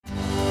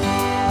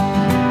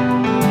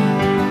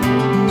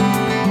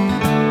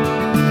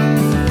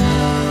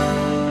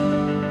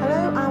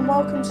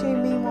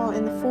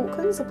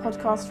a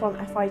podcast from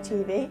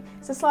FITV.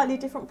 It's a slightly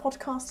different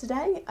podcast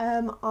today.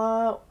 And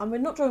we're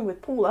not joined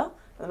with Paula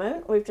at the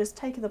moment. We've just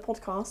taken the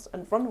podcast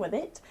and run with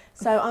it.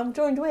 So I'm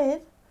joined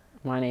with...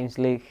 My name's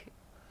Luke.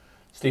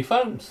 Steve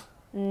Holmes.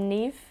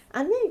 Neve.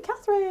 And me,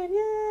 Catherine,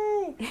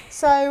 yay!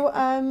 So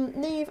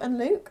Neve and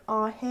Luke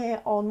are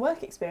here on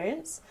work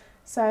experience.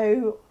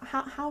 So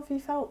how have you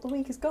felt the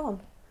week has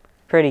gone?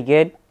 Pretty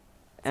good.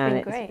 It's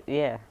been great.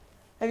 Yeah.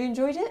 Have you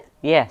enjoyed it?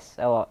 Yes,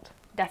 a lot.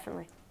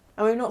 Definitely.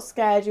 And we've not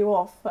scared you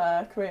off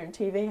career in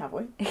TV, have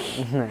we?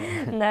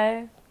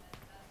 No.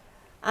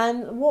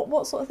 And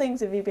what sort of things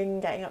have you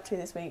been getting up to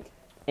this week?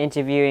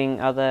 Interviewing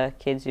other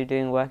kids who are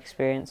doing work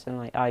experience and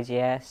like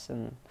IGS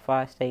and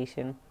fire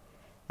station,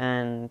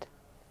 and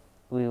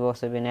we've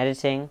also been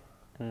editing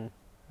and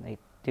like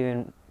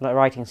doing like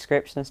writing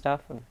scripts and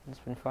stuff, and it's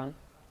been fun.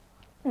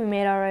 We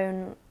made our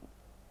own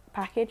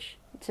package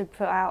to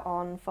put out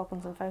on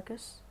Falcons and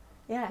Focus.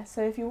 Yeah,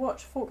 so if you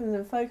watch Falcons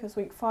in Focus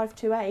week 5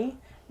 to 8,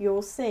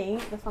 you'll see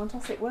the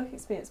fantastic work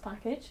experience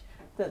package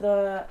that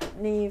the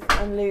Neve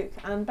and Luke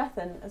and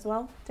Bethan as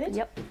well did.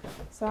 Yep.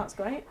 So that's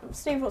great.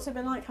 Steve, what's it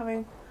been like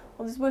having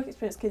all these work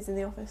experience kids in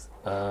the office?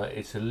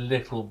 It's a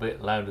little bit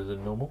louder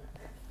than normal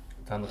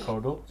down the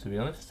corridor, to be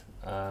honest.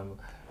 A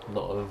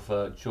lot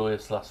of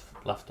joyous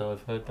laughter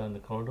I've heard down the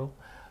corridor.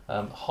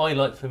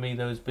 Highlight for me,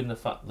 though, has been the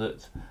fact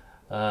that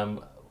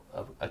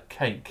a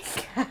cake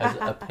has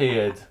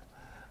appeared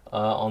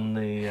on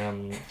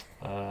the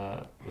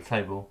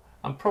table,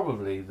 and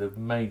probably the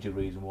major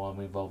reason why I'm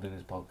involved in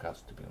this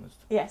podcast, to be honest.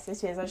 Yes,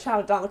 it is. I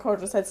shouted down the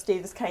corridor and said,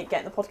 Steve, this cake, get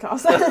in the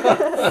podcast.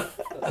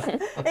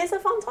 It's a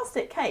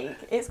fantastic cake.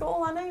 It's got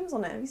all our names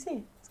on it. Have you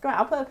seen? It's great.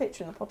 I'll put a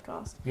picture in the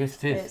podcast.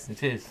 Yes, it is.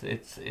 It is.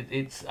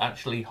 It's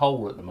actually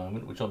whole at the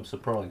moment, which I'm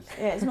surprised.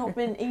 Yeah, it's not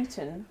been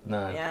eaten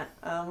No. yet.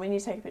 We need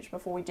to take a picture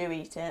before we do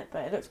eat it,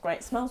 but it looks great.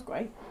 It smells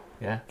great.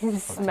 Yeah. You can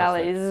smell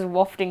it. It's just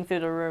wafting through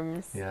the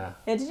rooms. Yeah.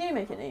 Yeah, did you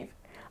make it, Neve?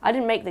 I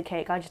didn't make the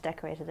cake. I just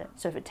decorated it.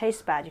 So if it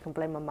tastes bad, you can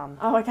blame my mum.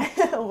 Oh, okay.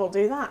 We'll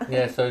do that.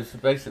 Yeah, so it's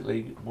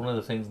basically one of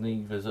the things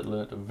Neve has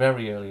learnt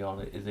very early on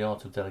is the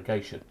art of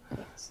delegation.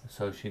 Yes.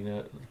 So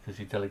because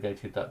she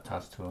delegated that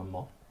task to her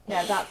mom,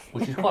 Yeah, that's...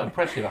 which is quite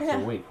impressive after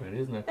Yeah. a week, really,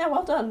 isn't it? Yeah,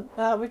 well done.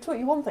 We've taught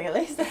you one thing at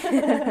least.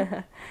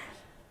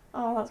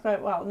 Oh, that's great.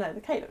 Well, no, the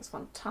cake looks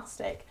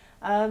fantastic.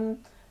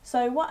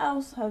 So what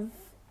else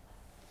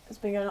has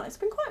been going on? It's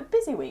been quite a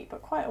busy week,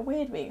 but quite a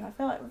weird week. I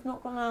feel like we've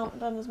not gone out and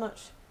done as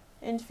much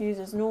interviews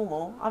as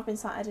normal. I've been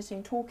sat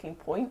editing Talking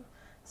Point,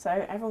 so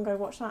everyone go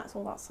watch that. It's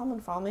all about salmon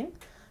farming.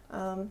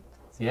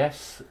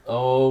 Yes.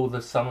 Oh,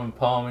 the salmon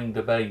palming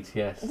debate.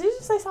 Yes. Did you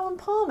just say salmon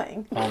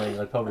palming? Palming.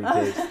 I probably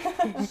did.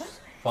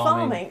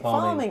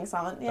 Farming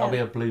salmon. Yeah. That'll be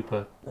a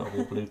blooper. But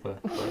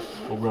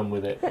we'll run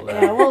with it.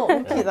 Yeah,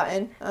 we'll keep that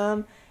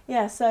in.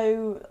 Yeah,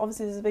 so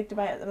obviously there's a big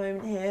debate at the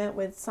moment here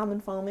with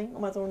salmon farming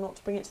and whether or not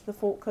to bring it to the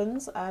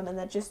Falklands, and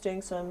they're just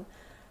doing some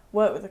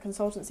work with a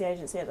consultancy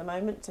agency at the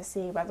moment to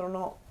see whether or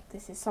not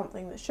this is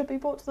something that should be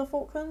brought to the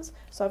Falklands.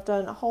 So I've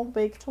done a whole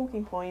big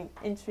talking point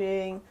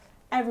interviewing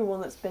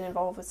everyone that's been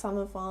involved with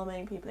salmon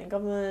farming, people in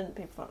government,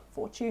 people from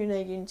Fortuna,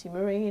 Unity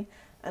Marine,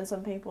 and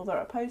some people that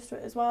are opposed to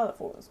it as well, at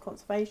Falklands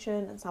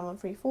Conservation and Salmon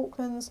Free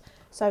Falklands.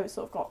 So it's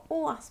sort of got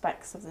all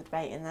aspects of the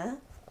debate in there.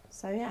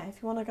 So yeah,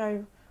 if you want to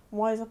go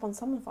wise up on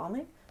salmon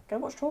farming, go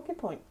watch Talking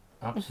Point.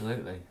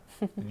 Absolutely.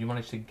 Did you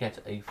manage to get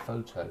a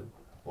photo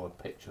or a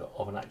picture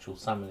of an actual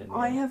salmon in there?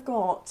 I have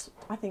got,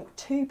 I think,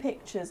 2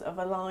 pictures of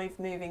a live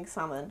moving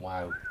salmon.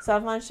 Wow. So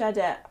I've managed to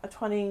edit a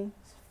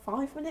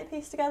 25-minute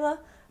piece together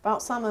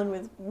about salmon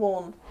with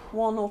one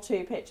or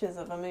 2 pictures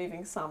of a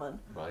moving salmon.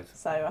 Right.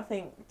 So I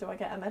think, do I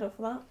get a medal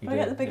for that? You Do I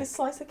get do, the biggest yeah.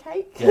 slice of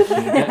cake? Yes, you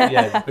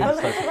get, the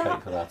biggest slice of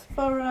cake for that.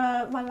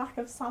 For my lack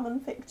of salmon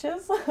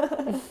pictures.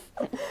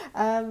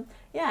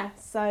 Yeah,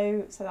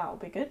 so that'll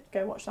be good.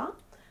 Go watch that.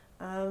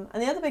 And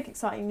the other big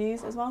exciting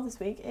news as well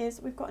this week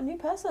is we've got a new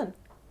person.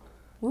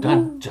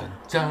 Dun, dun,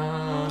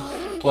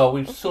 dun. Well,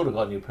 we've sort of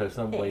got a new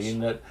person, haven't we? Ish.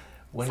 In that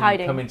when It's you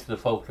hiding. come into the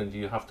Falklands,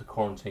 you have to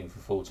quarantine for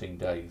 14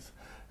 days.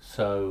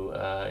 So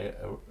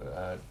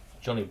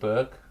Johnny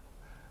Burke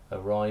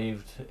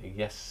arrived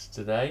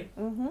yesterday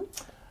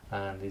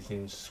and is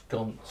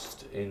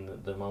ensconced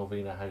in the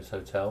Malvina House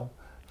Hotel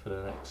for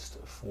the next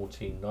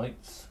 14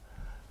 nights.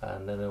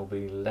 And then he'll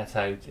be let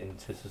out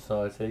into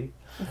society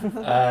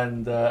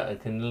and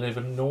can live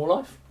a normal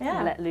life.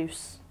 Yeah. Let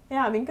loose.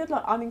 Yeah, I mean, good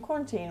luck. I mean,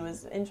 quarantine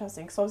was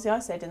interesting because obviously I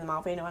stayed in the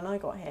Malvina when I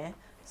got here.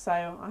 So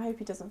I hope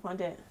he doesn't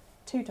find it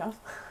too tough.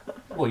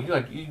 Well,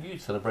 you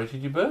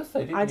celebrated your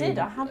birthday, didn't you? I did.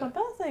 I had my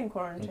birthday in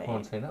quarantine. In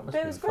quarantine, that must But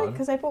it be was great fun.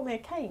 because they brought me a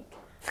cake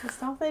and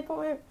stuff. They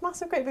brought me a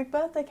massive, great big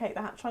birthday cake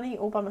that I had to try and eat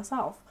all by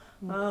myself.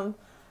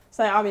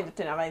 So, I mean, I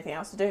didn't have anything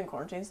else to do in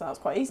quarantine, so that was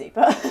quite easy.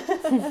 But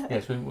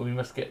Yes, we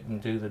must get and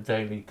do the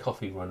daily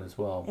coffee run as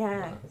well.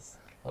 yes.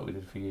 Like we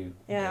did for you.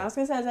 Yeah, I was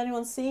going to say, has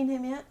anyone seen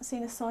him yet?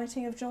 Seen a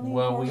sighting of Johnny? in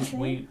Well, quarantine?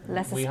 we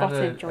Lesser had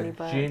spotted a Johnny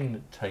Burke.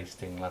 gin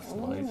tasting last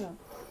night,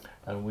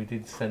 and we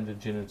did send a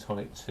gin and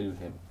tonic to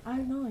him, Oh,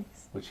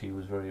 nice. which he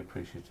was very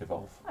appreciative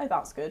of. Oh,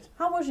 that's good.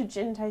 How was your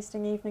gin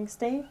tasting evening,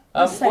 Steve?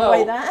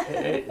 Segue there.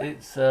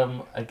 It's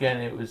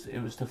again, it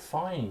was to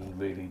find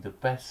really the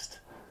best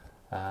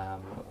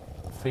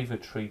Fever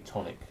Tree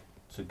tonic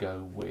to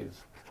go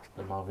with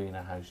the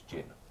Malvina House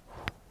gin.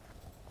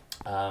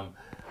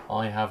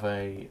 I have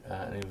an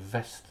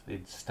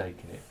invested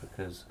stake in it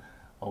because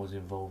I was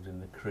involved in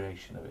the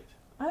creation of it.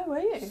 Oh, were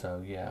you?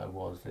 So yeah, I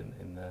was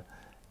in a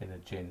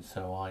gin.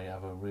 So I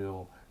have a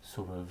real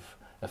sort of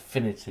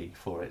affinity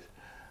for it,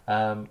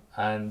 and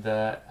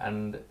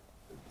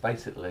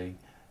basically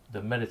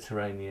the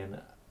Mediterranean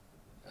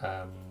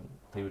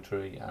fever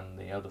tree and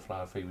the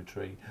elderflower fever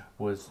tree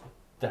was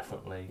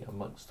definitely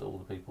amongst all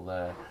the people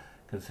there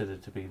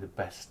considered to be the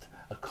best,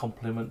 a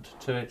complement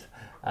to it.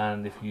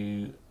 And if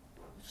you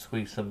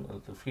squeeze a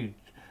few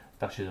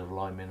dashes of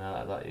lime in,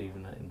 that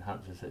even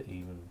enhances it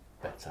even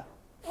better.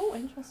 Oh,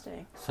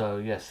 interesting. So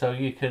yes, so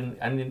you can,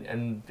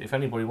 and if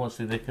anybody wants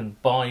to, they can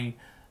buy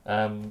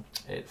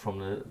it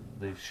from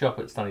the shop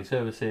at Stanley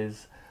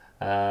Services,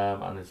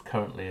 and there's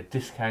currently a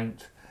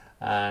discount,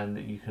 and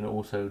you can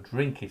also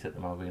drink it at the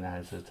Malvina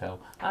House Hotel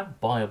and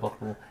buy a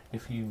bottle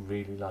if you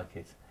really like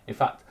it. In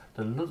fact,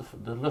 the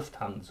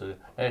Lufthansa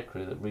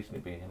aircrew that recently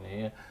been in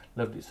here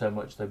loved it so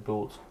much they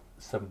bought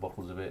 7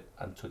 bottles of it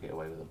and took it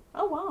away with them.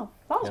 Oh, wow.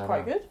 That was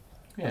quite good.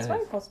 Yeah, That's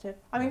very positive.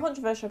 I mean,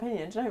 controversial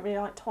opinions. I don't really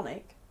like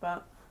tonic,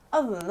 but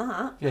other than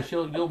that... Yes,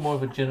 you're more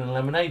of a gin and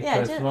lemonade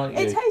person, aren't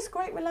you? It tastes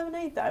great with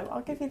lemonade, though.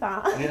 I'll give you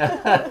that.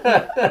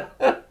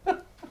 Yeah.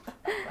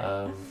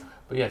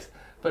 But yes.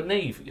 But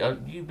Neve,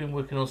 you've been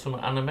working on some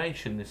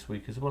animation this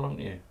week as well, haven't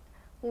you?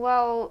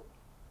 Well,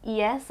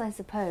 yes, I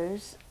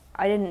suppose.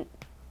 I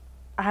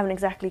haven't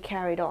exactly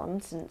carried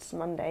on since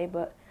Monday,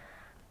 but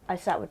I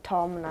sat with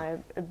Tom and I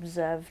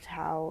observed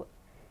how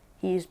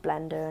he used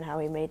Blender and how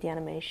he made the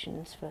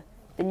animations for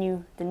the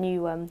new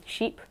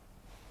sheep.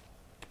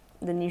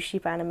 The new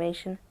sheep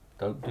animation.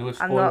 Don't do a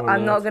spoiler.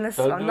 I'm not gonna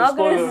spoil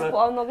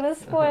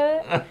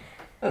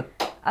it.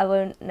 I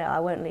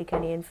won't leak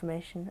any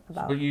information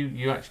about. But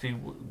you actually,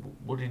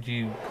 what did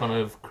you kind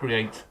of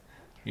create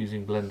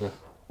using Blender?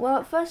 Well,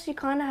 at first you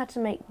kind of had to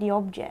make the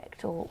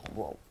object, or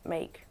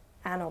make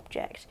an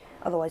object.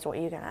 Otherwise, what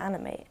are you going to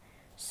animate?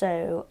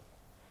 So,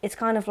 it's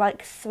kind of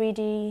like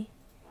 3D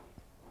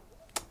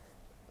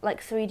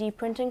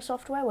printing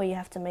software where you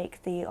have to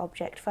make the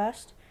object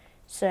first.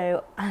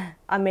 So,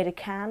 I made a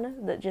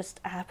can that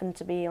just happened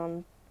to be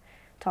on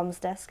Tom's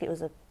desk. It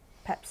was a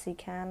Pepsi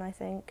can, I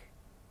think.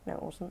 No,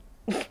 it wasn't.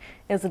 It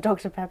was a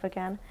Dr. Pepper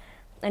can.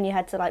 And you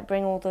had to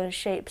bring all the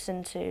shapes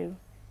into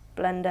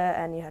Blender,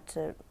 and you had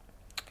to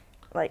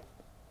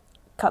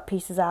cut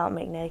pieces out,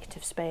 make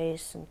negative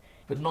space, and.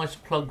 But nice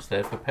plugs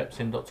there for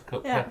Pepsi and Dr.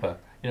 Pepper.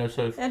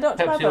 So if Dr. Pepsi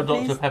Pepper, or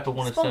Dr. Pepper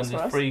want to send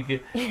us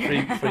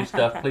free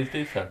stuff, please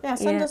do so. Yeah,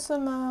 send us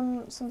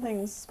some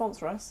things,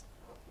 sponsor us.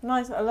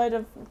 Nice, a load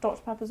of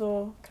Dr. Peppers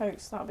or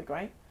Cokes, that would be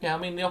great. Yeah, I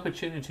mean the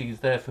opportunity is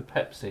there for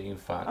Pepsi, in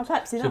fact,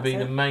 Pepsi, to be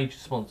the major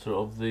sponsor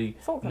of the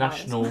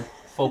National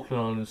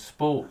Falkland Islands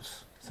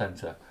Sports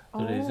Centre.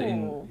 That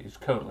is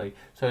currently,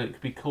 so it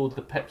could be called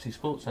the Pepsi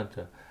Sports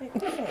Centre.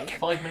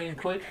 5 million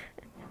quid.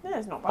 Yeah,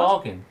 it's not bad.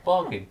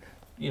 Bargain.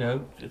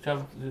 To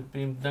have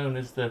been known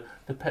as the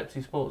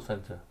Pepsi Sports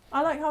Centre.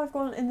 I like how we've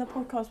gone in the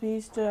podcast. We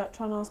used to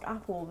try and ask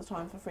Apple all the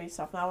time for free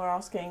stuff. Now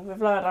we've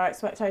lowered our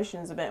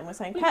expectations a bit, and we're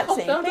saying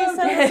Pepsi. Please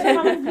send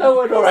us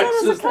lowered our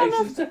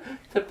expectations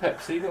to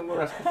Pepsi when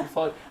we're asking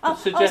for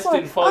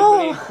suggesting 5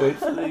 million quid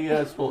for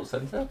the sports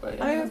centre.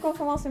 I mean, we've gone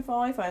from asking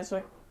for iPhones to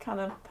a can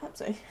of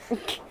Pepsi.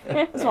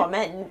 That's what I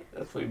meant.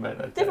 That's what you meant.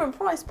 Okay. Different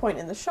price point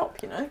in the shop,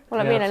 Well,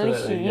 I mean, at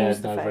least you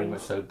use the phones. Very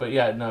much so. But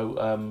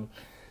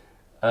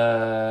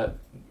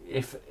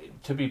if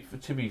to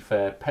be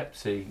fair,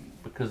 Pepsi,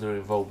 because of their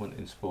involvement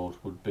in sport,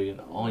 would be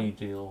an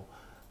ideal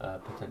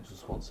potential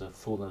sponsor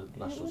for the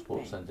National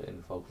Sports Centre in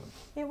the Falklands.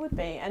 It would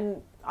be,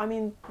 and I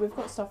mean, we've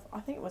got stuff. I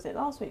think was it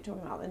last week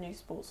talking about the new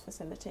sports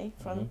facility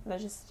from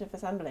Legislative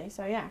Assembly.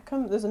 So yeah,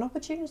 come. There's an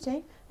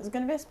opportunity. There's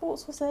going to be a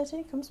sports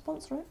facility. Come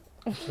sponsor it.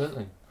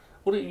 Absolutely.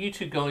 What are you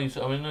two guys?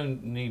 I mean, I know,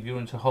 Neve, you're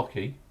into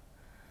hockey,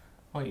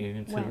 aren't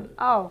you?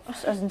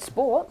 As in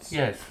sports?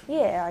 Yes.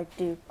 Yeah, I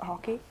do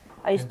hockey.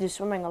 I used to do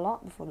swimming a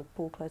lot before the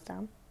pool closed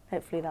down.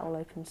 Hopefully that will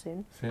open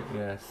soon.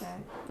 Yes.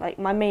 Yeah.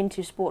 My main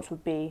 2 sports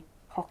would be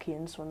hockey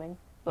and swimming.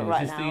 But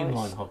right now the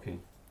inline hockey?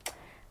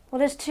 Well,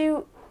 there's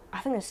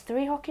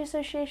 3 hockey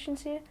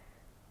associations here.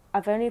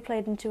 I've only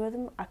played in 2 of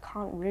them. I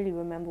can't really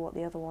remember what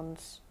the other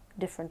one's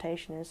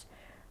differentiation is.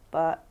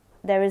 But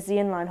there is the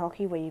inline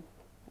hockey where you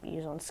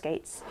use on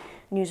skates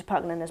and use a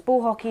puck, and then there's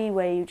ball hockey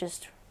where you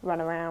just run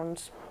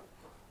around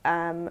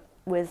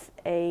with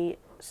a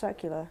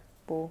circular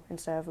ball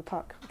instead of a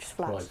puck, which is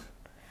flat. Right.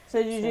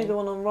 So did you do the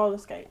one on roller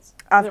skates?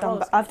 I've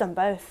done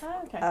both.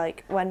 Oh, okay.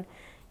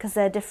 Because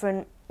they're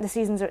different. The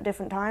seasons are at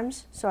different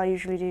times, so I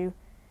usually do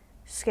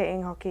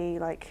skating hockey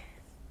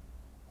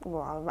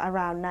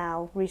around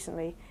now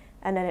recently,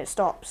 and then it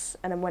stops,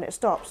 and then when it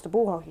stops, the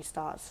ball hockey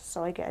starts.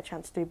 So I get a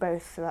chance to do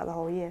both throughout the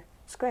whole year.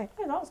 It's great.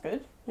 Oh, that was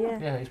good. Yeah.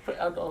 Yeah,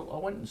 I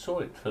went and saw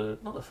it for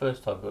not the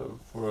first time,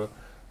 but for a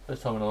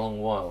first time in a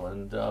long while,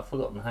 and I've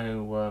forgotten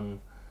how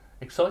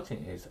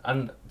exciting it is.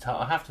 And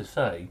I have to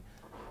say,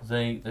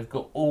 they've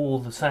got all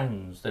the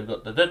sounds. They've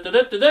got the da da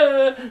da da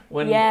da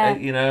when Yeah.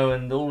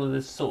 and all of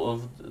this sort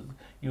of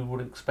you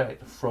would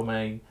expect from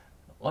a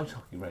ice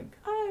hockey rink.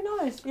 Oh,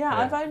 nice. Yeah,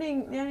 Yeah.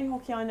 the only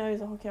hockey I know is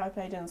the hockey I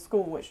played in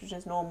school, which was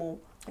just normal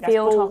I guess,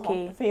 Field ball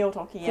hockey. Field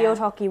hockey, yeah. Field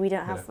hockey, we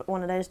don't have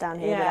one of those down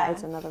here, but Yeah, that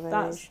is another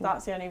That's variation.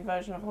 the only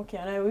version of hockey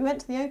I know. We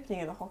went to the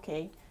opening of the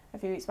hockey a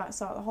few weeks back to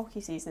start the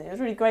hockey season. It was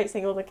really great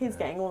seeing all the kids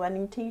getting all their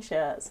new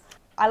T-shirts.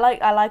 I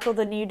like all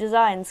the new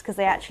designs because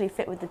they actually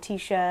fit with the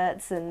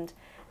T-shirts and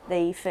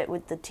they fit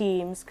with the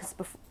teams because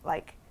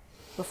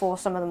before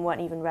some of them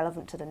weren't even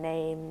relevant to the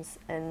names,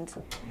 and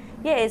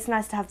yeah, it's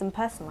nice to have them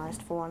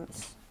personalised for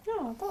once.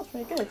 Yeah, that's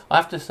really good. I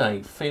have to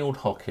say, field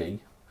hockey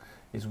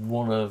is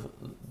one of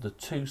the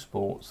two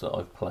sports that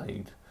I've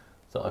played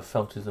that I've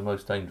felt is the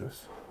most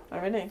dangerous. Oh,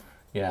 really?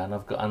 Yeah,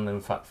 and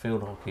in fact,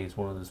 field hockey is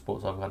one of the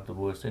sports I've had the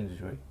worst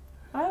injury.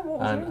 Oh, what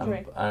was your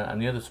injury?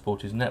 And the other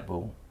sport is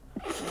netball,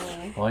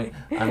 Mm. right?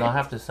 And I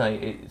have to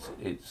say,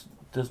 it's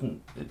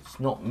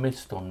not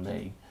missed on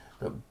me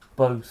that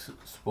both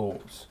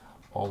sports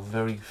are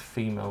very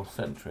female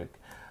centric,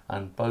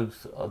 and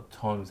both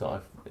times that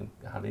I've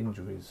had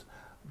injuries,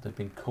 they've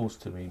been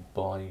caused to me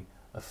by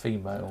a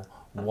female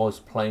was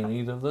playing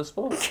either of the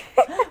sports.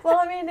 Well,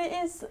 I mean, it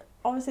is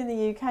obviously in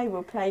the UK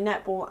we'll play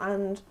netball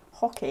and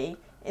hockey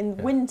in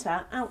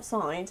winter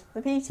outside.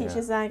 The PE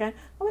teachers there going,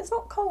 "Oh, it's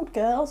not cold,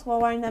 girls," while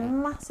wearing their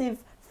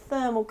massive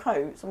thermal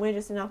coats, and we're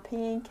just in our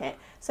PE kit.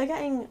 So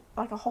getting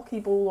like a hockey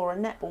ball or a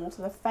netball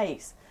to the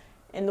face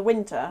in the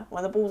winter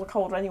when the balls are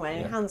colder anyway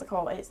and your hands are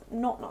cold, it's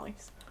not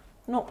nice,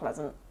 not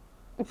pleasant.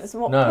 It's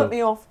what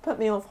put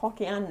me off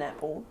hockey and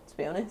netball, to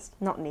be honest.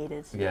 Not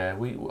needed. Yeah,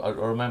 I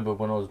remember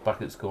when I was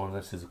back at school, and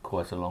this is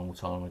quite a long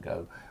time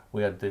ago,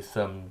 we had this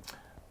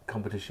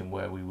competition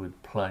where we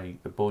would play,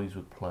 the boys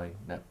would play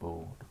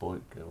netball,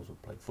 girls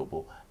would play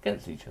football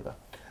against each other.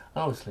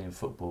 And obviously in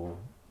football,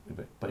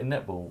 but in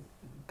netball,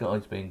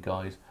 guys being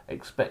guys,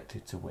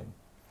 expected to win.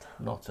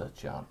 Not a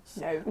chance.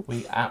 No.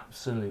 We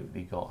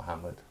absolutely got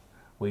hammered.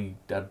 We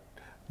had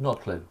not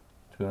a clue,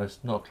 to be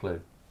honest, not a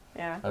clue.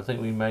 Yeah. I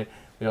think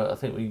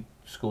we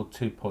scored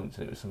 2 points,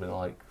 and it was something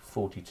like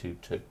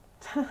 42-2.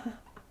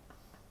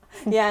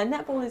 Yeah,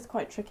 netball is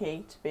quite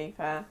tricky, to be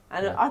fair.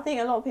 And Yeah. I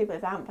think a lot of people,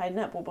 if they haven't played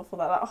netball before,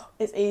 they're like, "Oh,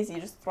 it's easy,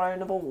 you're just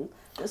throwing a ball."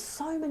 There's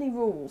so many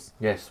rules.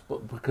 Yes,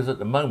 but because at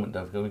the moment,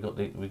 don't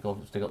forget, we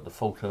got the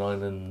Falkland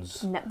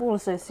Islands Netball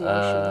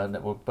Association.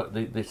 netball, but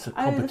this The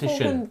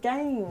competition, Falkland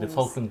Games. the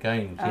Falkland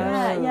Games. Oh.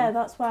 Yes. Yeah,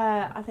 that's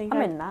where I think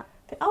I'm in that.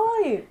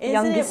 Oh, are you? Isn't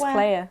Youngest it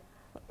where...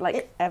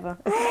 player, ever.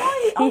 Oh,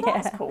 are you? Oh,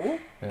 that's Yeah. cool.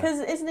 Because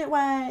isn't it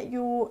where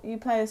you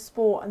play a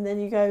sport and then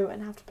you go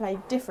and have to play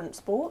different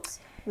sports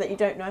that you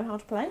don't know how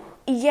to play?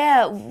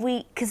 Yeah,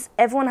 because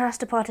everyone has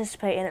to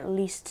participate in at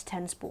least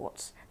 10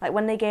 sports. Like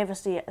when they gave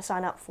us the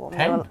sign up form.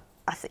 10?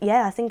 I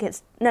think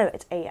it's 8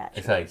 actually.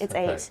 It's 8. It's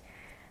okay.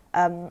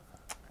 8.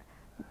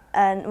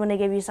 And when they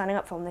gave you signing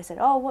up form, they said,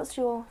 "Oh, what's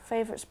your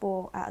favourite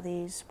sport out of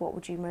these? What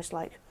would you most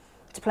like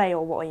to play,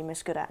 or what are you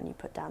most good at?" And you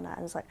put down that,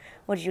 and it's like,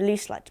 "What did you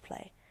least like to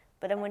play?"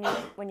 But then when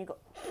you got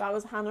That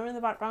was Hannah in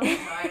the background.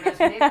 Sorry, that's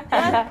me.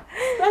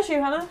 Bless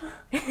you, Hannah.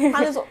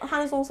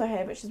 Hannah's also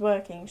here, but she's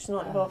working. She's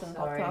not involved in the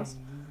podcast.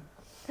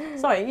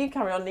 Sorry, you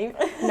carry on, Neve.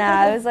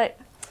 Nah, it was like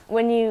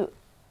when you.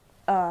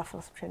 I lost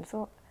my train of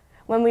thought.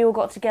 When we all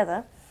got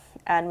together,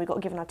 and we got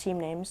given our team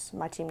names.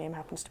 My team name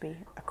happens to be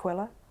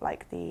Aquila,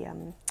 like the.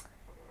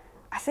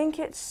 I think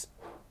it's.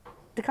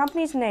 The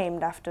company's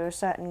named after a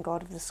certain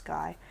god of the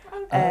sky,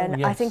 and I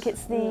yes. think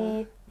it's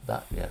the.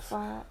 That yes.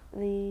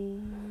 The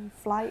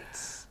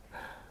flights.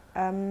 I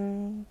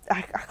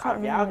can't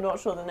remember. Yeah, I'm not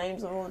sure the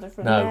names of all the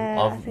different. No,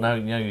 Yeah, I think-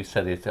 now you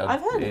said it.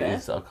 I've heard of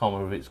it. I can't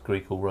remember if it's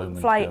Greek or Roman. to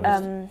be Flight.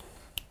 honest.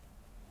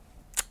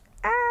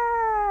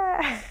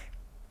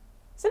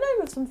 It's the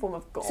name of some form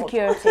of god.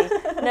 Security.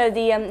 No,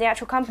 the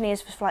actual company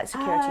is for flight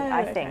security. Oh,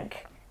 I okay.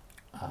 think.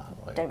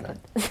 Right, Don't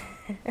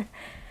okay.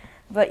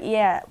 But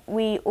yeah,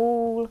 we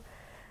all,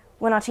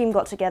 when our team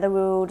got together, we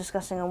were all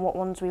discussing on what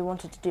ones we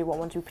wanted to do, what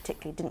ones we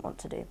particularly didn't want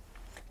to do.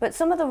 But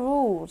some of the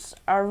rules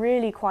are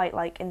really quite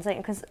insane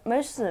because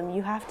most of them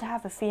you have to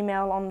have a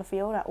female on the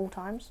field at all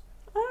times,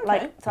 Oh,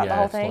 okay. throughout the Yeah,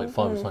 whole it's thing. like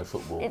five-a-side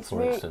football, It's for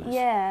really instance.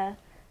 yeah,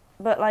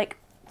 but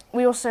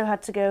we also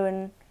had to go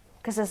and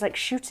because there's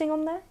shooting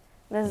on there.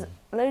 There's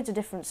loads of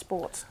different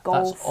sports.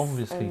 Golf. That's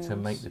obviously to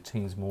and- make the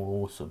teams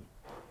more awesome.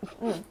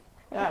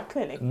 Yeah,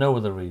 clearly. No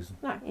other reason.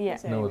 No. Yeah.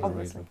 that's the No only other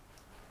reason. reason.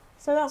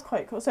 So that's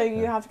quite cool. So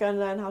you Yeah. have to go and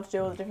learn how to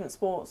do all the different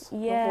sports.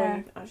 before Yeah,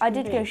 you actually I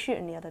did do. go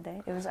shooting the other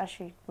day. It was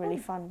actually really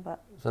fun, but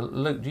So,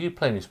 Luke, do you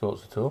play any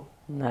sports at all?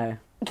 No,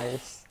 I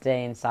just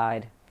stay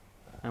inside.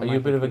 Are you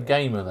a bit of a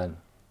gamer then?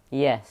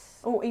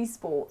 Yes. Oh,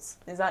 esports.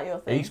 Is that your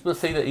thing?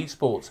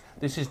 Esports.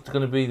 This is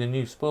going to be the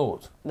new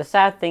sport. The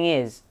sad thing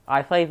is,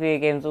 I play video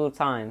games all the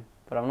time,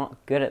 but I'm not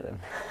good at them.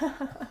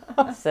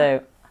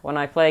 So when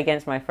I play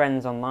against my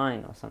friends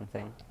online or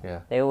something,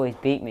 Yeah. they always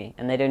beat me,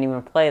 and they don't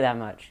even play that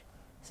much.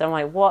 So I'm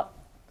like, what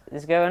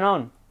is going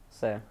on?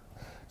 So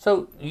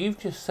you've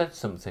just said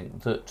something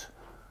that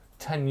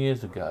 10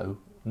 years ago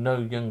no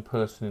young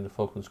person in the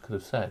Falklands could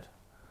have said,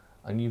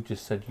 and you've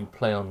just said you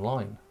play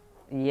online.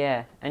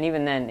 Yeah, and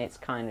even then it's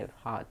kind of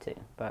hard to,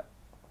 but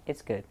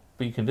it's good.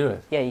 But you can do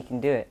it. Yeah, you can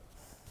do it.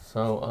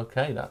 So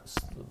okay, that's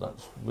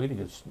really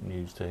good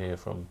news to hear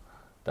from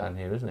down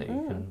here, isn't it?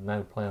 You can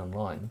now play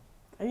online.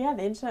 Yeah,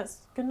 the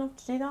internet's good enough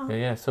to do that.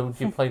 Yeah. So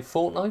do you play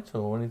Fortnite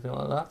or anything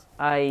like that?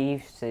 I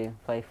used to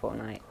play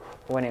Fortnite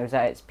when it was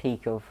at its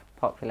peak of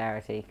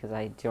popularity because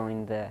I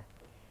joined the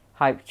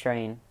hype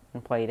train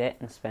and played it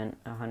and spent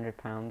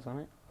 £100 on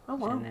it. Oh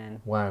wow. And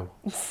then Wow.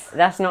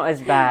 that's not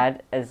as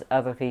bad as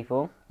other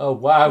people. Oh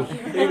wow!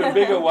 Even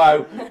bigger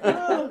wow.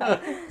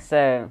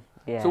 So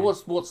yeah. So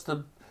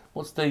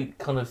what's the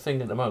kind of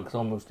thing at the moment? Because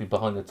I'm mostly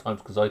behind the times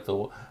because I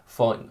thought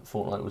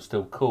Fortnite was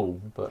still cool,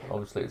 but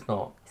obviously it's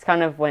not. It's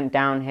kind of went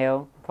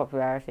downhill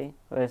popularity.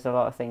 But there's a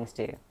lot of things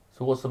too.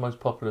 So what's the most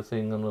popular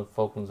thing on the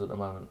Falklands at the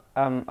moment?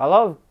 A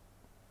lot of,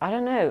 I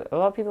don't know. A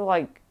lot of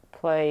people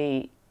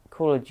play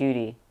Call of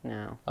Duty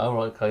now. Oh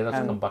right, okay,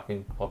 that's come back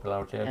in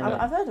popularity. Okay.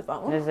 I've heard of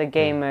that one. There's a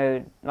game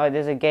mode.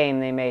 There's a game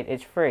they made.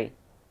 It's free.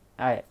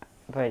 But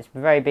it's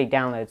very big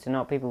download. So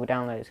not people will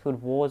download. It's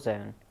called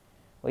Warzone,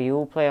 where you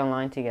all play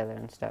online together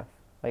and stuff,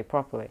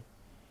 properly.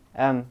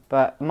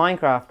 But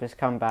Minecraft has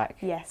come back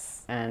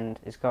Yes. and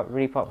it's got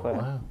really Oh, popular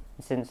wow.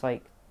 since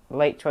late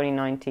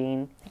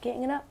 2019.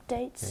 Getting an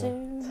update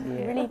soon.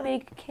 Yeah. Really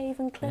big cave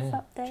and cliff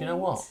Yeah. update. Do you know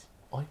what?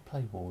 I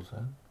play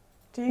Warzone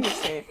Do you,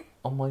 Steve?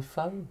 on my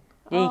phone.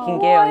 Yeah, you Oh, can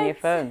get it on your what?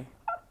 phone.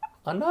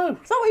 I know.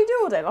 Is that what you do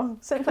all day long?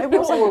 Sit and play Not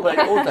Warzone?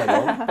 all day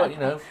long, but you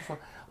know,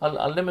 I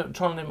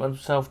try and limit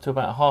myself to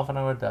about half an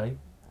hour a day.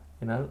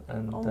 You know,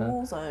 and On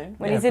Warzone.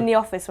 When Yeah, he's in the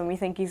office, when we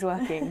think he's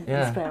working,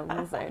 Yeah. he's playing on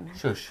his phone.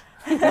 shush.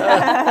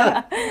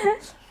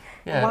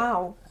 Yeah,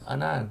 Wow. I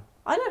know.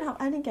 I don't have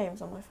any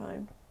games on my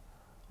phone.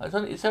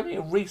 It's only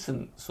a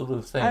recent sort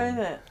of thing. Oh, is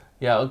it?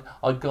 Yeah,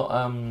 I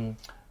got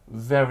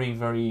very,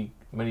 very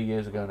many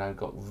years ago now.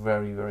 Got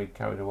very, very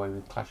carried away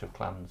with Clash of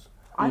Clans.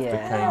 I've Yeah.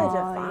 heard of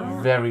Oh, that.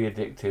 yeah. Very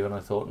addictive, and I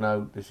thought,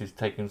 no, this is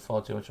taking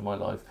far too much of my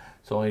life.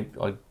 So I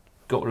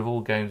got rid of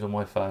all games on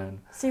my phone.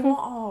 See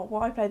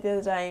what I played the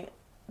other day,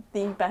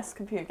 the best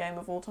computer game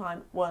of all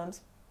time,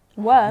 Worms.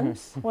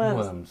 Worms?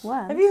 Worms.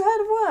 Worms? Have you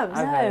heard of Worms?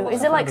 I've heard No. of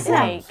Is it like Worms.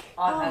 Snake?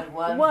 I've heard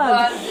Worms.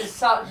 Worms. Worms is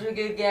such a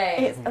good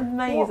game. It's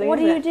amazing. What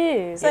do isn't you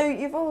it? do? So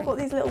you've all got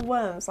these little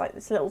worms, like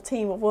this little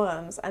team of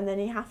worms, and then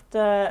you have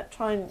to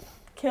try and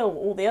kill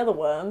all the other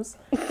worms,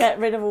 get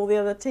rid of all the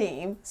other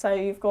team. So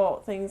you've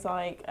got things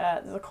like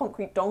there's a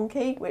concrete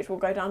donkey, which will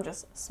go down,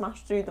 just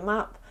smash through the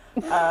map.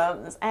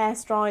 There's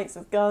airstrikes,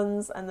 there's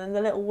guns, and then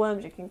the little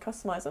worms, you can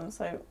customise them.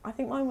 So I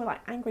think mine were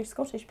like angry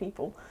Scottish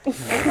people. It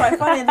was quite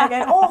funny, and they're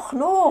going, oh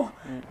no!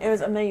 It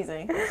was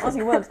amazing.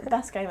 Honestly, Worms,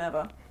 best game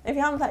ever. If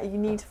you haven't played it, you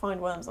need to find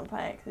Worms and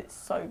play it because it's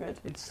so good.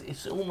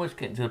 It's almost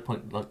getting to the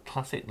point like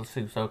classic. Let's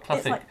see. So a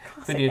classic like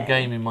classic video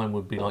game in mine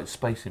would be like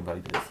Space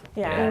Invaders.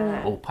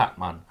 Yeah. Or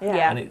Pac-Man.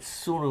 Yeah. And it's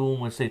sort of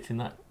almost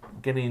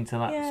getting into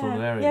that sort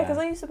of area. Yeah, because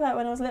I used to play it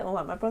when I was little.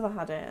 Like my brother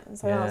had it, and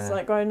so I was Yeah.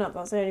 like growing up. That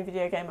was the only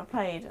video game I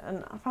played,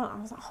 and I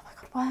was like, oh my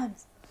god,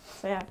 Worms!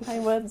 So yeah,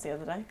 playing Worms the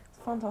other day. It's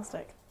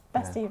fantastic.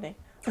 Best Yeah. evening.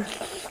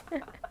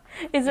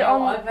 Is You it know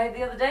what I on? played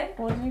the other day?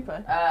 What did you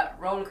play?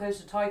 Roller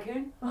Coaster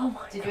Tycoon. Oh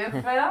my. Did you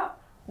ever play that?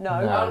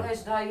 No. No. Roller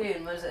Coaster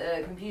Tycoon was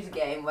a computer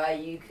game where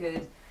you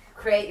could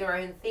create your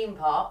own theme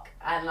park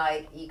and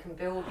like you can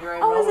build your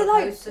own Oh, is roller it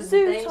like coasters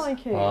Zoo and things.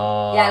 Tycoon?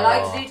 Yeah,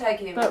 like Zoo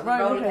Tycoon, But but with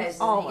roller roller coasters.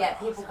 coasters. Oh And you my get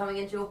people coming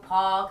into your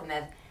park, and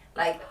then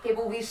like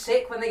people will be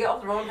sick when they get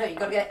off the roller coaster. You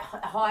got to get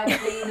hire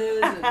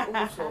cleaners and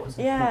all sorts.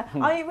 Yeah,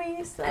 we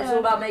used to. And it's all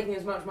about making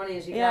as much money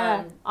as you Yeah,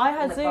 can. I in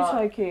had the Zoo park.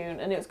 Tycoon,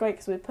 and it was great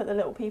because we'd put the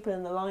little people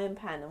in the lion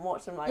pen and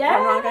watch them like Yeah.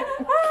 run around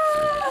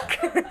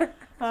going, ah!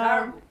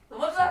 Terrible.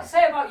 What does that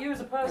say about you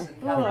as a person?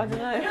 Oh, I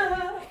Cameron? don't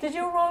know. Did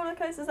your roller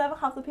coasters ever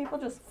have the people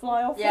just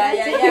fly off? Yeah, the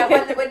yeah,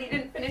 edge? yeah. When you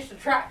didn't finish the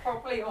track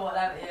properly or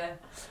whatever, yeah.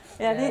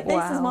 Yeah, Yeah. this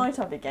is Wow. my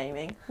type of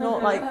gaming,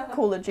 not like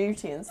Call of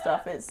Duty and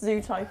stuff. It's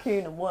Zoo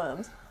Tycoon and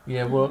Worms.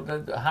 Yeah, well,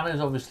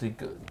 Hannah's obviously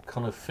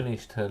kind of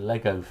finished her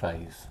Lego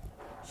phase.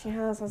 She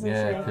has, hasn't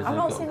Yeah, she? 'cause I've they've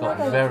not got- seen got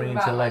Lego. very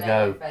into About my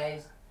Lego.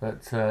 phase.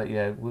 But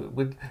yeah,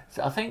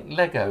 so I think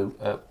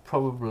Lego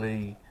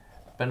probably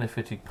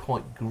benefited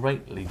quite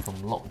greatly from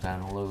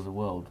lockdown all over the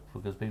world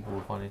because people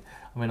were finding.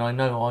 I mean, I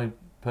know I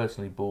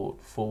personally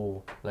bought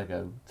 4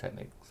 Lego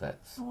Technic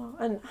sets. Oh, wow.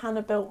 And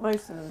Hannah built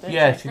most of them, didn't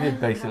Yeah, she? she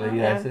did basically.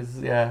 Yes,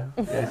 yeah,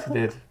 she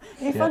did.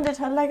 You funded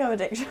her Lego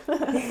addiction.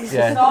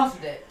 Yeah.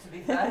 Started it, to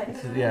be fair.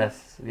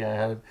 Yes,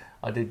 yeah.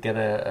 I did get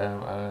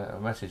a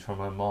message from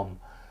her mom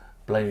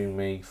blaming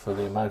me for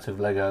the amount of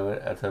Lego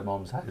at her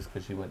mom's house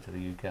because she went to the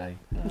UK.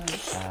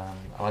 And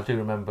I do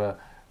remember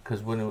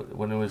because when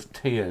it was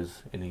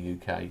tiers in the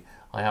UK,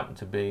 I happened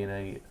to be in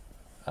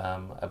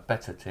a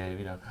better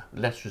tier,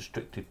 less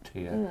restricted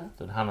tier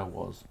than Hannah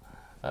was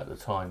at the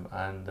time,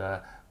 and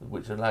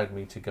which allowed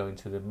me to go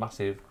into the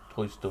massive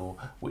toy store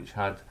which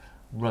had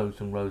rows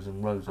and rows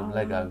and rows of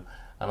Lego,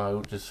 and I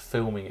was just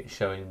filming it,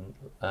 showing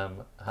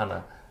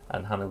Hannah,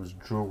 and Hannah was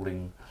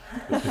drooling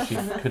because she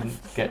couldn't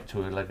get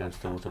to a Lego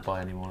store to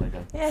buy any more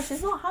Lego. Yeah,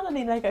 she's not had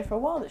any Lego for a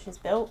while that she's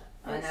built.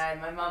 I know,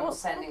 my mum's What's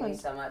sending me happened?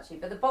 some actually,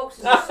 but the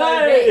boxes are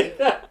so big.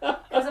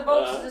 Because the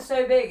boxes are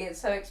so big,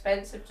 it's so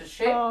expensive to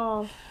ship.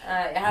 Oh,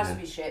 It has to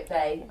be shipped,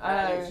 and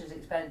it's just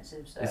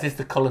expensive. So. Is this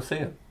the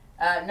Colosseum?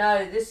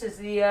 No, this is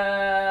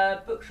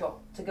the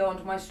bookshop to go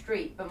onto my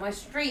street, but my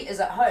street is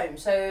at home,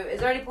 so is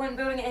there any point in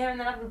building it here and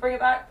then having to bring it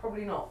back?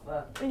 Probably not,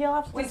 but you'll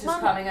have to winter's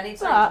dismantle. coming, I need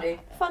something to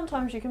do. Fun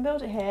times you can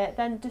build it here,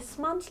 then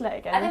dismantle it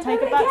again And and then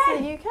take it build back it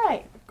to the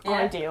UK. Yeah.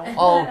 Ideal.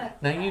 Oh,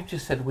 now you've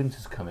just said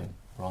winter's coming,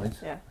 right?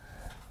 Yeah.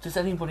 Does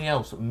anybody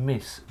else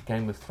miss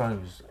Game of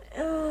Thrones?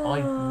 I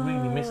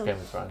really miss Game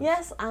of Thrones.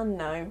 Yes and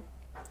no.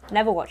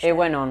 Never watched It it.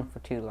 went on for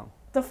too long.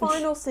 The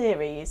final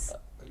series.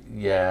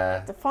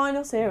 Yeah. The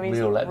final series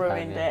Real letdown,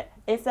 ruined yeah. it.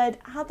 If they'd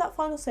had that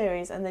final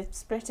series and they'd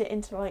split it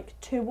into like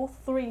 2 or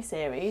 3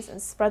 series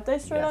and spread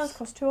those storylines Yes.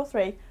 across 2 or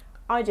 3,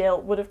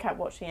 ideal, would have kept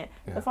watching it.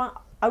 Yeah.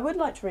 I would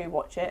like to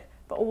rewatch it,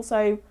 but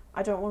also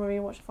I don't want to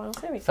rewatch the final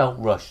series. Felt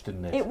rushed,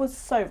 didn't it? It was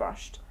so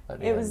rushed. at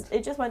the It end. was.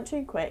 It just went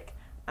too quick,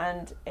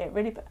 and it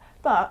really.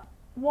 But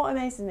what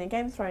amazes me,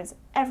 Game of Thrones,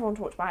 everyone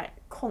talks about it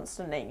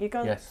constantly. You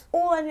go Yes.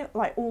 all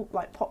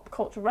pop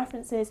culture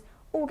references,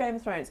 all Game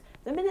of Thrones.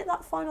 The minute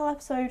that final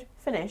episode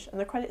finished and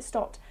the credits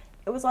stopped,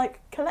 it was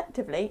like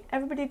collectively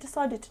everybody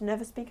decided to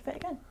never speak of it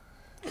again.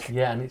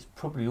 Yeah, and it's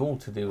probably all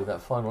to do with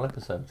that final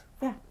episode.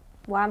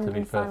 What happened To be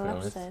in the final perfectly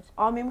honest. episode?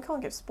 I mean, we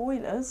can't give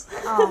spoilers.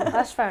 Oh,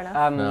 that's fair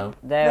enough. No.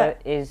 There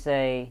is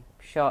a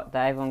shot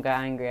that everyone got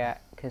angry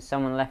at because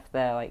someone left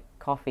their like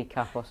coffee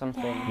cup or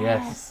something,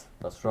 Yes,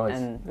 that's right.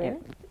 and Really?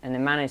 and it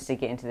managed to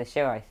get into the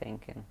show, I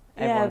think, and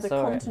Yeah, everyone the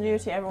saw it.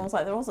 continuity. Everyone's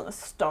like, there wasn't a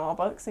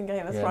Starbucks in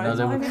Game of Yeah, no, Thrones.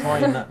 they Why were have you-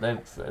 trying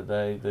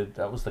that.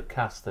 That was the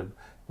cast, the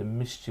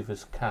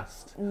mischievous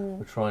cast. Mm.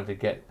 Were trying to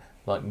get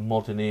like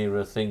modern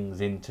era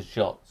things into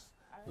shots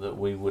that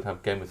we would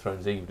have Game of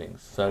Thrones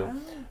evenings. So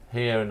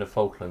here in the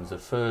Falklands, the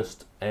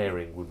first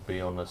airing would be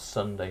on a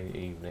Sunday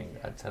evening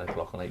at 10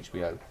 o'clock on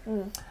HBO,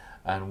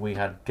 and we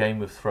had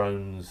Game of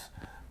Thrones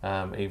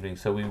evening.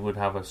 So we would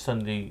have a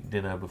Sunday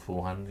dinner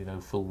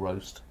beforehand, full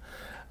roast,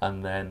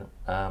 and then.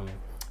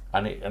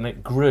 And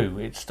it grew.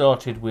 It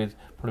started with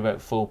probably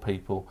about 4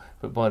 people,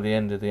 but by the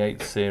end of the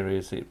 8th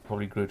series, it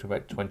probably grew to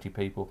about 20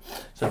 people.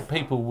 So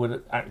people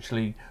would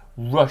actually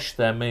rush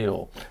their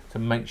meal to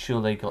make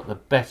sure they got the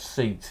best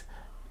seat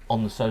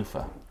on the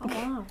sofa. Oh,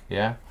 wow.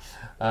 Yeah,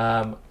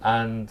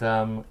 and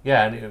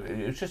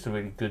it was just a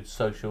really good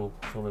social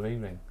sort of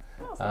evening.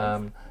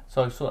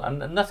 So I saw,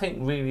 and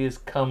nothing really has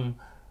come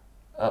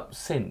up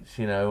since.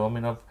 I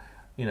mean,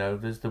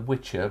 there's The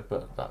Witcher,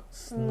 but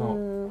that's not.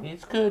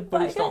 It's good, but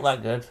But I it's not guess-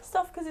 that good.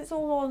 Stuff because it's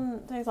all on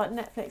things like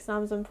Netflix and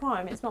Amazon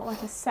Prime. It's not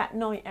like a set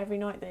night every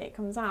night that it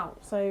comes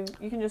out, so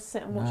you can just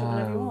sit and watch it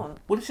whenever you No. want.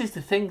 Well, this is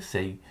the thing.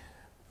 See,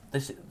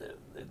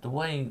 the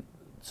way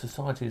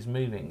society is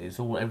moving is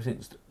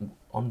everything's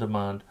on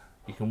demand.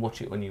 You can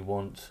watch it when you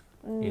want.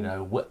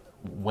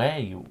 Where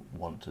you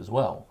want as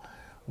well,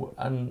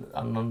 and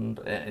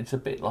it's a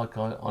bit like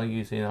I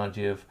use the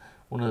idea of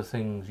one of the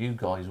things you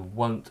guys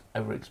won't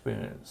ever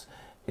experience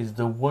is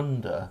the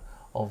wonder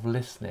of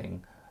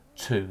listening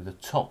to the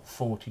top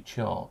 40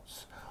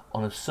 charts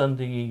on a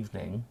Sunday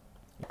evening.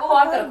 Oh,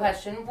 I've got a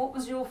question. What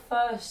was your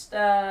first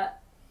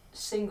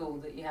single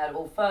that you had,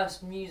 or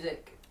first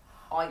music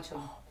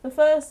item, The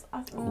first,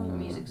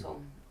 music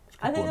song?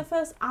 I think the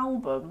first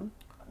album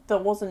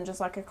that wasn't just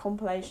like a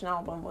compilation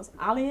album was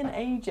Ali and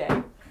AJ.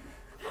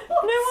 No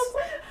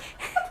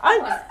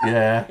one's.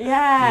 Yeah.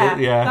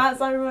 Yeah.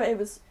 That's, I remember it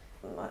was.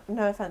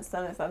 No offense to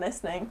them if they're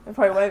listening, they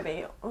probably won't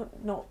be.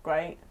 Not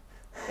great.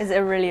 Is it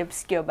a really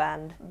obscure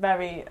band?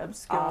 Very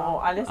obscure. Oh.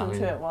 I listened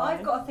to it while.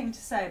 I've got a thing to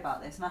say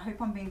about this, and I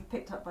hope I'm being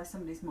picked up by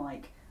somebody's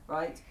mic,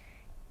 right?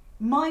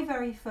 My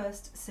very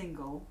first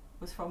single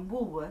was from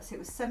Woolworths. It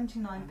was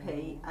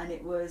 79p, and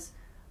it was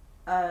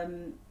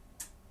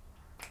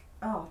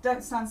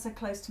Don't Stand So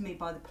Close to Me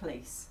by The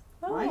Police,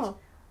 right? Oh.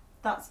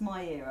 That's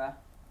my era.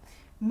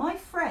 My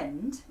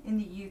friend in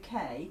the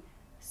UK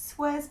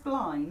swears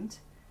blind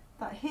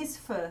that his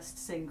first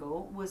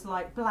single was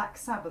like Black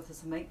Sabbath or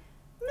something.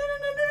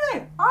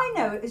 No. I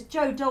know it was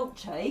Joe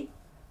Dolce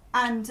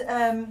and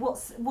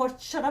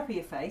Shut Up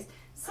Your Face.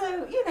 So,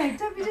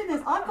 don't be doing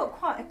this. I've got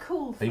quite a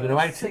cool Are you going to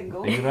out first it?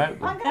 single. Are you going to out I'm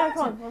them? going Yeah, to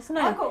go out on. it. What's the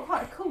I've name? got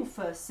quite a cool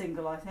first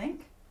single, I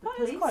think. The That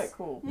is Police. quite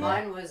cool.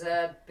 Mine was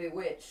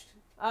Bewitched.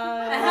 Oh,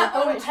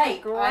 On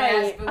tape. I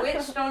had Great.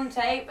 Bewitched on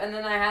tape, and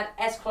then I had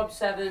S Club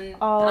 7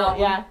 Oh album.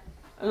 yeah,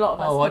 a lot of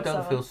us. Oh, I did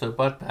don't so. feel so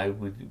bad now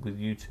with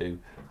you two.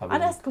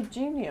 And S Club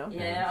Junior.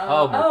 Yeah.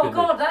 Oh, my Oh, goodness.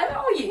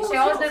 God. You see,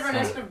 I was never an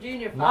yours? S Club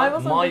Junior fan. I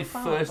wasn't a My big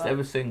fan, first but-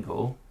 ever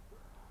single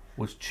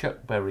was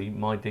Chuck Berry,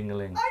 My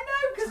Ding-a-Ling. I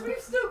know, because we've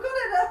still got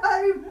it at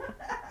home.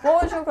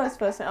 What was your guys'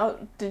 first thing?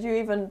 Oh, did you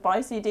even buy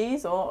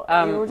CDs or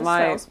you were just My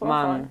straight on Spotify?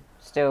 mum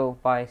still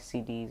buys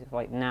CDs of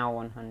like Now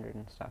 100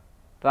 and stuff,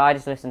 but I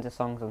just listen to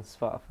songs on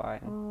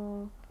Spotify. And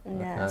Oh.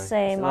 Yeah, Okay.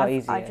 same. It's a lot I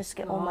easier. just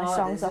get all my Oh,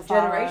 songs there's off a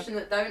our generation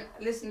that don't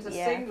listen to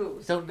Yeah.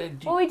 singles. Don't they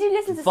do Well, we do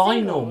listen to vinyl,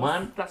 singles.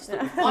 man? That's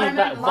the I thing about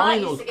remember I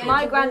used to vinyl. get My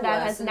into granddad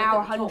Woolworths has and now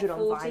look at the top 100 on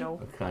 40.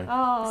 vinyl. Okay.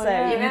 Oh, So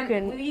yeah. you remember,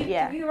 can- were you,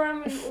 yeah. were you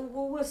around in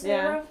Woolworths Yeah.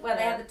 era where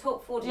they had the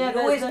top 40? Yeah, You'd the-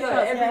 always the go top,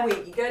 every yeah.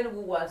 week. You go into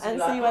Woolworths And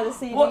you're see like, where the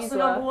CDs what's the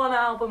were. number one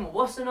album?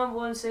 What's the number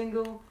one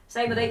single?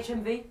 Same with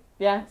HMV.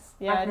 Yes,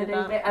 yeah, I back in did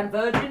the day. that. And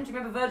Virgin. Do you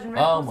remember Virgin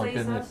Records? Oh my they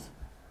used to have? goodness.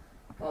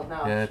 Well,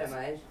 now Yeah. I've shown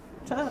my age.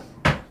 Shut up.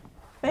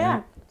 But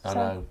yeah, I so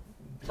know.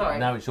 Sorry.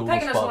 Now it's all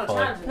Taking us on a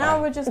Spotify. tangent.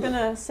 now we're just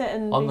gonna sit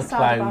and On be the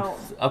sad cloud,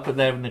 about. up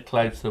there in the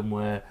cloud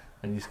somewhere,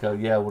 and you just go,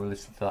 yeah, I want to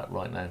listen to that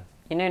right now.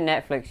 You know,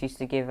 Netflix used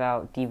to give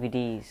out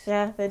DVDs.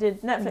 Yeah, they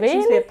did. Netflix used to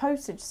be a Really?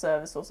 postage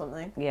service or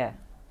something. Yeah.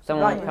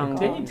 Someone Right, would come.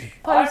 Did.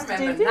 I Post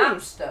remember DVDs.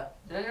 Napster.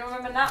 Does anyone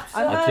remember Napster?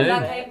 I do.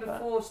 That of came it, but-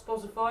 before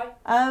Spotify.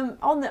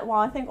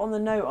 I think on the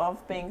note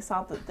of being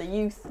sad that the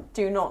youth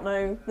do not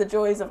know the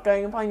joys of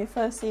going and buying your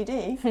first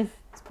CD,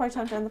 it's probably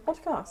time to end the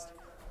podcast.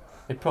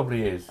 It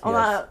probably is. On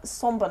yes. that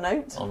somber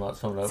note, On that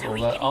sort of, So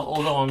we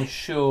although I'm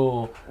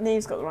sure,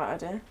 Neve's got the right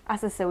idea.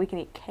 As I say, we can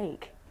eat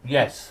cake.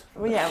 yes,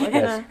 Well, yeah, we're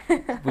Yes.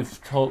 gonna.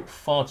 we've talked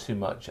far too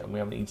much and we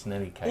haven't eaten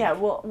any cake. Yeah,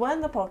 we'll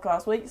end the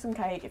podcast. We'll eat some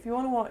cake. If you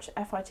want to watch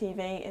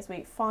FITV, it's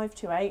week 5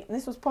 to 8. And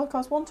this was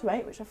podcast 1 to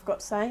 8, which I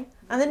forgot to say.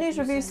 And the news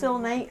review's still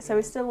on 8, so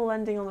we're still all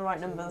ending on the right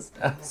numbers.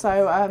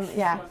 So,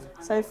 yeah.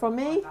 So from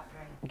me,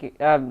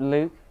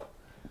 Luke.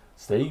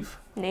 Steve,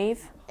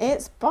 Neve.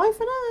 it's bye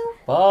for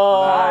now. bye.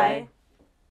 Bye.